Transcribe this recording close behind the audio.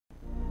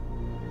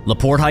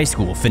LaPorte High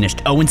School finished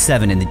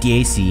 0-7 in the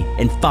DAC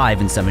and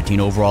 5-17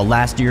 overall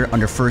last year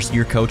under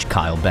first-year coach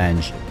Kyle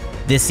Benj.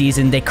 This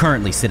season, they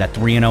currently sit at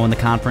 3-0 in the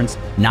conference,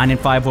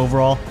 9-5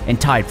 overall,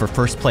 and tied for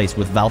first place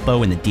with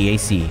Valpo in the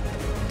DAC.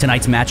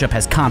 Tonight's matchup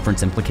has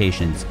conference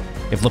implications.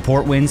 If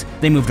LaPorte wins,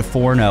 they move to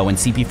 4-0 and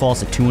CP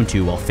falls to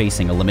 2-2 while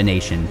facing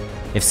elimination.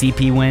 If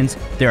CP wins,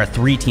 there are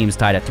 3 teams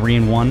tied at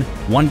 3-1,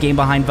 1 game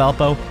behind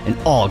Valpo, and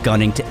all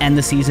gunning to end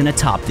the season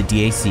atop the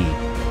DAC.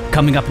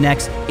 Coming up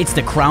next, it's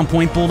the Crown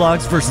Point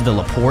Bulldogs versus the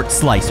LaPorte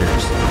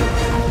Slicers.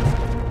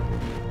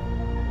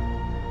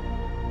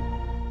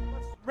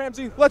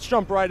 Ramsey, let's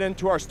jump right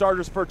into our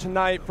starters for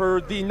tonight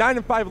for the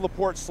 9-5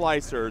 LaPorte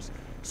Slicers.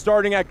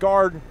 Starting at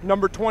guard,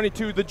 number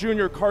 22, the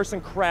junior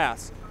Carson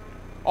Crass.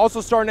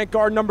 Also starting at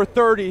guard, number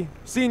 30,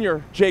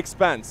 senior Jake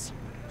Spence.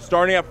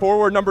 Starting at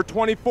forward, number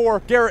 24,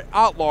 Garrett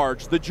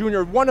Outlarge, the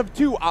junior, one of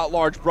 2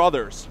 Outlarge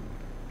brothers.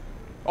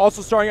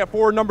 Also starting at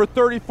forward, number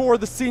 34,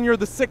 the senior,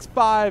 the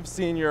 6'5"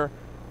 senior,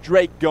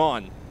 Drake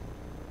Gunn.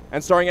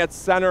 And starting at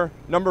center,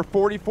 number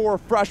 44,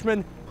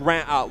 freshman,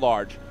 Grant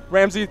Outlarge.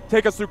 Ramsey,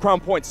 take us through Crown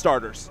Point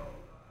starters.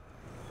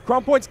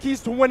 Crown Point's keys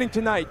to winning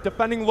tonight,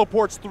 defending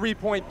LaPorte's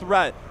 3-point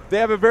threat. They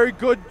have a very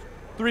good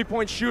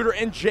 3-point shooter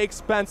in Jake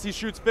Spence. He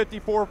shoots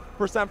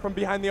 54% from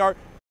behind the arc.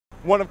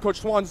 One of Coach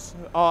Swan's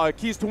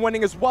keys to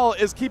winning as well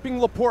is keeping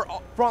LaPorte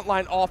front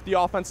line off the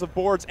offensive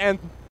boards, and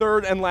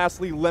third and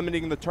lastly,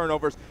 limiting the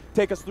turnovers.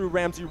 Take us through,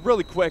 Ramsey,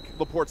 really quick,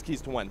 LaPorte's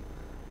keys to win.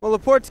 Well,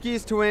 LaPorte's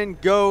keys to win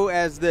go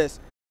as this.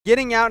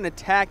 Getting out and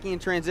attacking in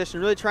transition,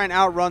 really trying to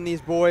outrun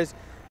these boys,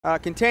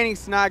 containing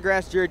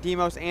Snodgrass, Jared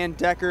Demos, and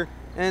Decker,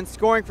 and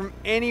scoring from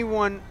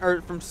anyone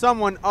or from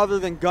someone other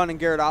than Gunn and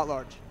Garrett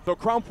Outlarge. So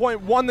Crown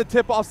Point won the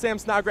tip-off. Sam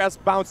Snodgrass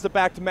bounced it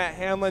back to Matt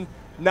Hanlon.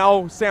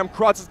 Now Sam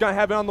Krutz is going to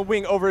have it on the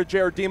wing over to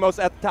Jared Demos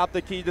at the top of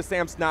the key to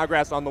Sam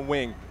Snodgrass on the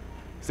wing.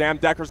 Sam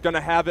Decker's going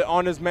to have it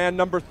on his man,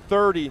 number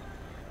 30. And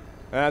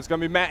that's going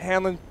to be Matt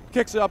Hanlon.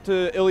 Kicks it up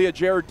to Ilya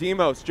Jared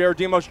Demos. Jared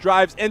Demos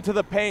drives into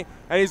the paint,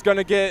 and he's going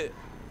to get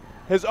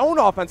his own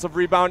offensive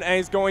rebound, and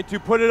he's going to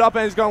put it up,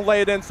 and he's going to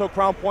lay it in, so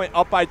Crown Point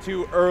up by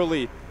 2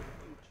 early.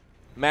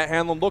 Matt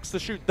Hanlon looks to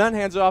shoot, then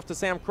hands it off to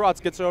Sam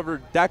Krutz, gets it over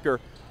to Decker.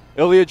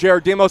 Ilya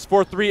Jared Demos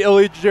for 3.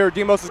 Ilya Jared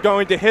Demos is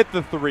going to hit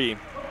the 3.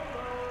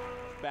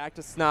 Back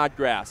to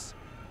Snodgrass.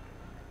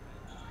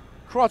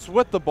 Krutz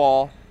with the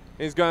ball.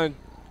 He's going to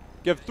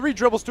give 3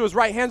 dribbles to his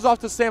right, hands off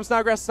to Sam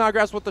Snodgrass.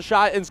 Snodgrass with the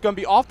shot, and it's going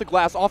to be off the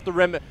glass, off the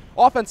rim.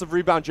 Offensive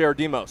rebound, Jared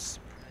Demos.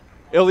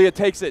 Ilya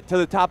takes it to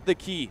the top of the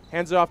key,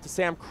 hands it off to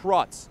Sam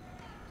Krutz.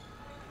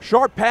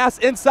 Sharp pass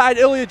inside,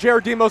 Ilya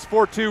Jared Demos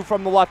 4-2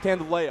 from the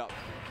left-handed layup.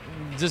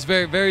 Just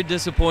very, very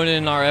disappointed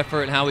in our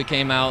effort and how we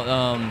came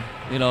out.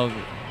 You know,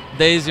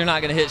 days you're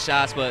not going to hit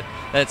shots, but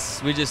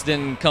we just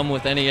didn't come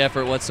with any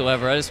effort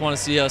whatsoever. I just want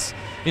to see us,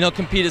 you know,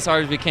 compete as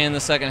hard as we can in the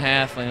second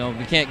half. You know,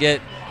 we can't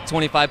get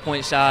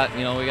 25-point shot.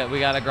 You know, we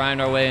got to grind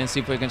our way and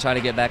see if we can try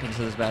to get back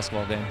into this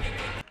basketball game.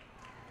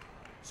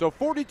 So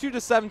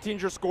 42-17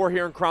 is your score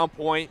here in Crown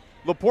Point.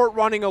 LaPorte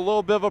running a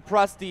little bit of a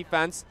press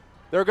defense.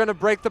 They're going to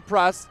break the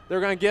press.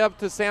 They're going to get up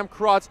to Sam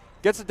Krutz.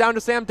 Gets it down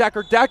to Sam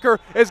Decker. Decker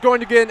is going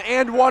to get an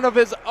and one of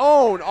his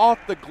own off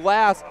the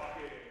glass.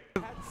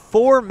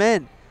 4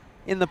 men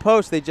in the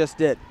post they just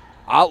did.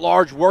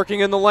 Outlarge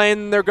working in the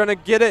lane. They're going to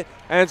get it,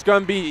 and it's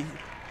going to be,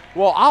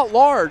 well,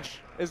 Outlarge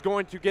is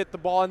going to get the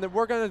ball, and then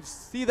we're going to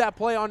see that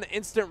play on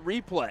instant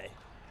replay.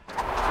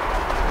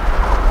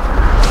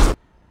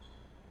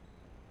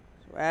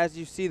 So as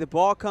you see, the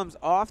ball comes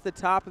off the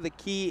top of the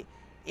key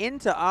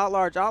into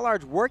Outlarge.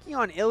 Outlarge working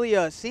on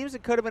Ilya. Seems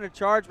it could have been a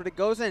charge, but it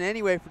goes in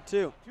anyway for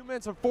 2. 2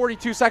 minutes and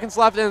 42 seconds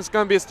left, and it's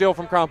going to be a steal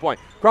from Crown Point.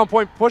 Crown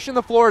Point pushing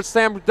the floor.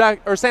 Sam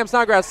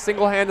Snodgrass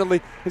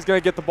single-handedly is going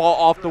to get the ball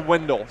off the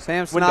window.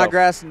 Sam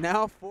Snodgrass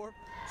now 4.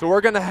 So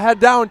we're going to head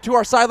down to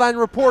our sideline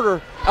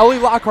reporter, Ellie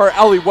Lockhart.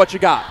 Ellie, what you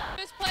got?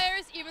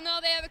 Players, even though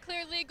they have a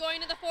clear lead going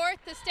to the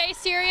 4th, to stay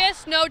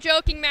serious, no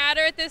joking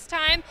matter at this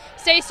time.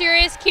 Stay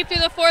serious, keep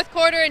through the 4th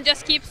quarter, and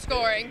just keep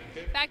scoring.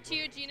 Back to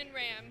you, Gene and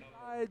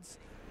Ram.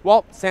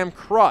 Well, Sam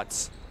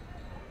Krutz.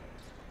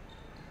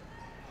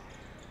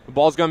 The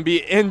ball's going to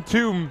be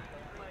into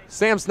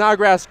Sam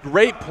Snodgrass.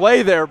 Great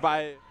play there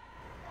by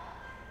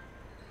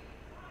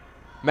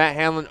Matt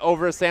Hanlon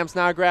over to Sam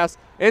Snodgrass.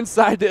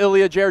 Inside to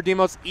Ilya Jared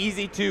Demos.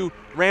 Easy to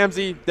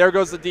Ramsey. There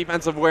goes the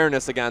defensive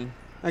awareness again.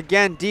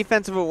 Again,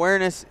 defensive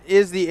awareness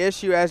is the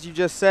issue, as you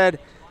just said.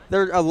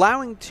 They're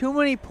allowing too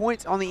many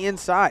points on the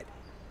inside.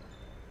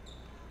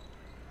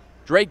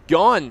 Drake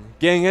Gunn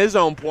getting his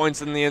own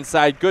points in the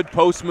inside. Good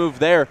post move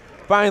there.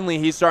 Finally,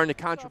 he's starting to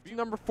contribute.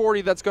 Number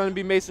 40, that's going to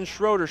be Mason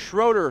Schroeder.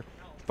 Schroeder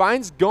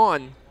finds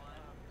Gunn.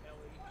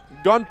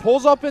 Gunn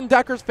pulls up in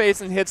Decker's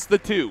face and hits the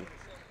 2.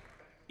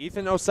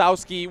 Ethan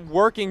Osowski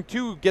working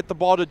to get the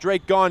ball to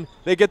Drake Gunn.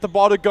 They get the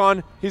ball to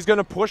Gunn. He's going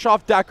to push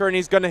off Decker, and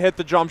he's going to hit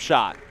the jump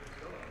shot.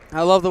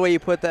 I love the way you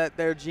put that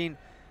there, Gene.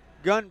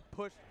 Gunn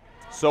push.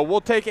 So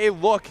we'll take a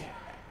look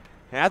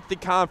at the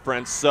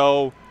conference.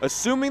 So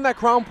assuming that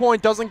Crown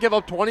Point doesn't give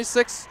up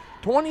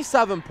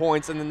 27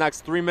 points in the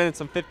next 3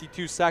 minutes and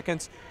 52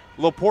 seconds,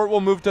 LaPorte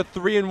will move to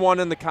 3-1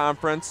 in the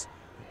conference.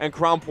 and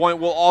Crown Point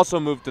will also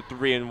move to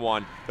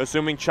 3-1.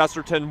 Assuming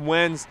Chesterton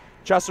wins,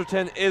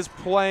 Chesterton is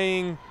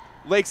playing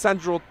Lake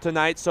Central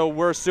tonight, so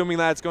we're assuming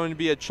that it's going to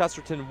be a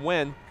Chesterton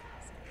win.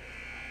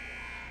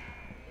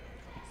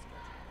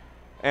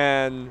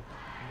 And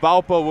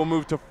Valpo will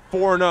move to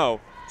 4-0.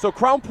 So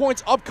Crown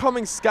Point's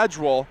upcoming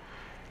schedule,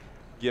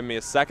 give me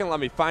a second, let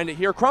me find it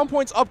here. Crown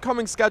Point's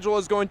upcoming schedule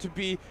is going to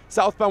be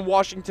South Bend,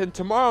 Washington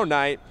tomorrow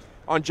night.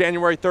 On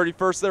January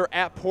 31st, they're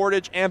at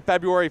Portage, and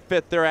February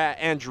 5th, they're at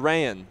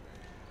Andrean.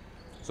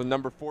 So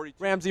number 40,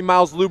 Ramsey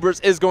Miles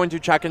Lubers is going to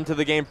check into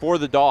the game for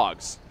the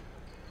Dogs.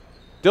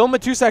 Dylan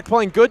Matusak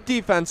playing good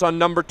defense on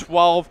number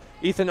 12,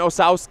 Ethan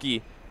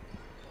Osowski.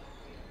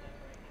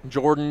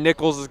 Jordan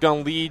Nichols is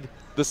going to lead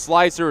the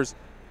Slicers.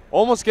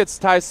 Almost gets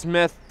Ty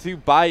Smith to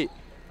bite,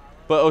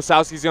 but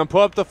Osowski's going to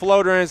put up the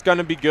floater, and it's going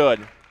to be good.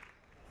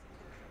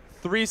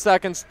 3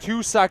 seconds,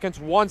 2 seconds,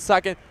 1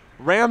 second.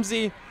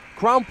 Ramsey,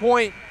 Crown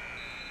Point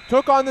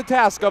took on the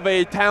task of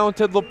a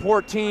talented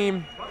LaPorte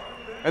team,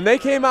 and they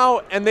came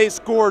out and they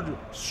scored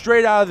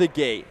straight out of the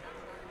gate.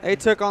 They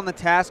took on the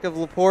task of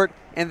LaPorte,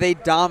 and they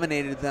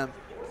dominated them.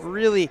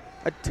 Really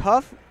a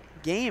tough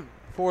game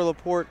for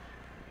LaPorte.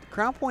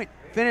 Crown Point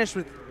finished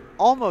with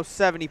almost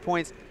 70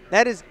 points.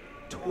 That is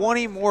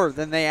 20 more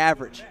than they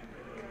average.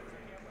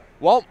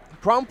 Well,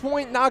 Crown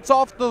Point knocks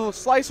off the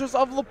Slicers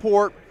of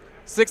LaPorte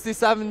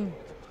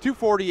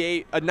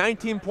 67-48, a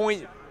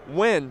 19-point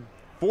win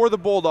for the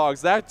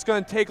Bulldogs. That's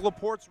going to take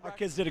LaPorte's. Our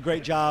kids did a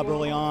great job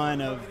early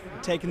on of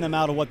taking them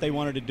out of what they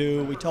wanted to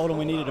do. We told them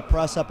we needed to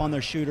press up on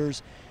their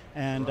shooters,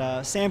 and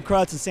Sam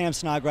Krutz and Sam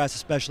Snodgrass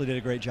especially did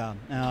a great job.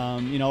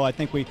 I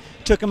think we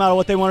took them out of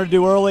what they wanted to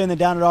do early, and then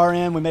down at our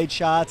end we made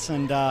shots,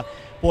 and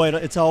boy,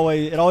 it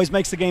always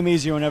makes the game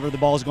easier whenever the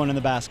ball's going in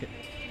the basket.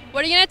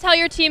 What are you going to tell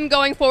your team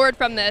going forward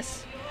from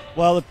this?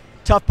 Well, the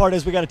tough part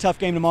is we got a tough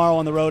game tomorrow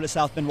on the road at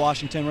South Bend,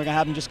 Washington. We're going to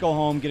have them just go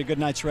home, get a good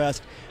night's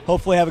rest,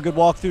 hopefully have a good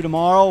walkthrough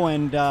tomorrow,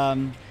 and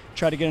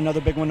try to get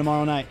another big one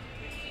tomorrow night.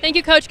 Thank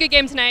you, Coach. Good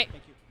game tonight.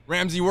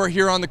 Ramsey, we're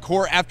here on the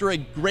court after a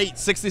great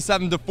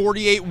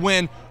 67-48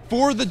 win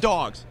for the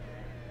Dogs.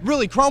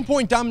 Really, Crown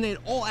Point dominated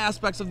all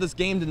aspects of this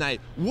game tonight.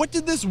 What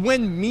did this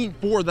win mean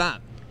for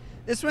them?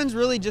 This win's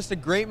really just a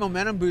great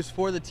momentum boost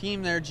for the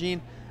team there,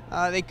 Gene.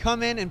 They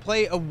come in and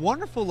play a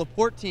wonderful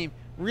LaPorte team.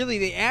 Really,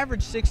 they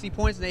averaged 60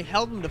 points, and they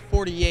held them to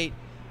 48.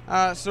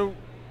 So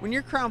when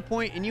you're Crown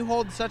Point and you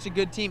hold such a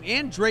good team,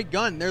 and Drake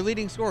Gunn, their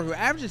leading scorer, who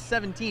averages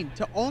 17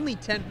 to only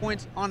 10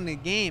 points on the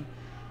game,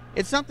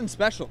 it's something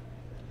special.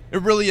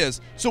 It really is.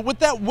 So with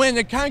that win,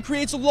 it kind of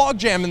creates a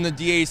logjam in the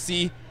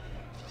DAC.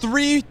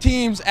 3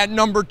 teams at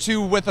number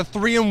 2 with a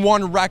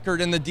 3-1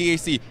 record in the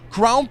DAC.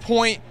 Crown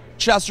Point,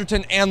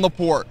 Chesterton, and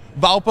LaPorte.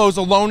 Valpo's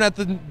alone at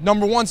the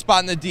number 1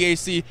 spot in the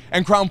DAC,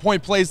 and Crown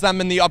Point plays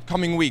them in the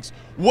upcoming weeks.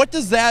 What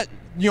does that,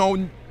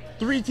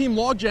 3-team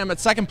logjam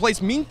at second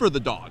place mean for the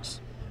Dogs?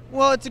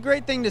 Well, it's a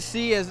great thing to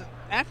see, as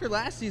after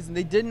last season,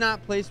 they did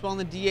not place well in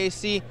the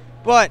DAC,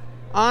 but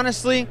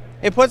honestly,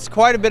 it puts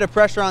quite a bit of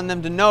pressure on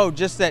them to know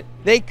just that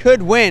they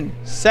could win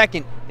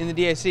second in the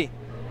DAC.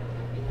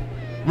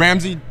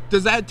 Ramsey,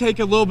 does that take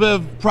a little bit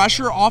of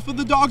pressure off of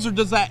the Dogs, or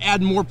does that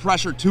add more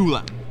pressure to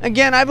them?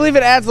 Again, I believe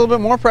it adds a little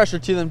bit more pressure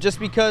to them, just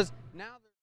because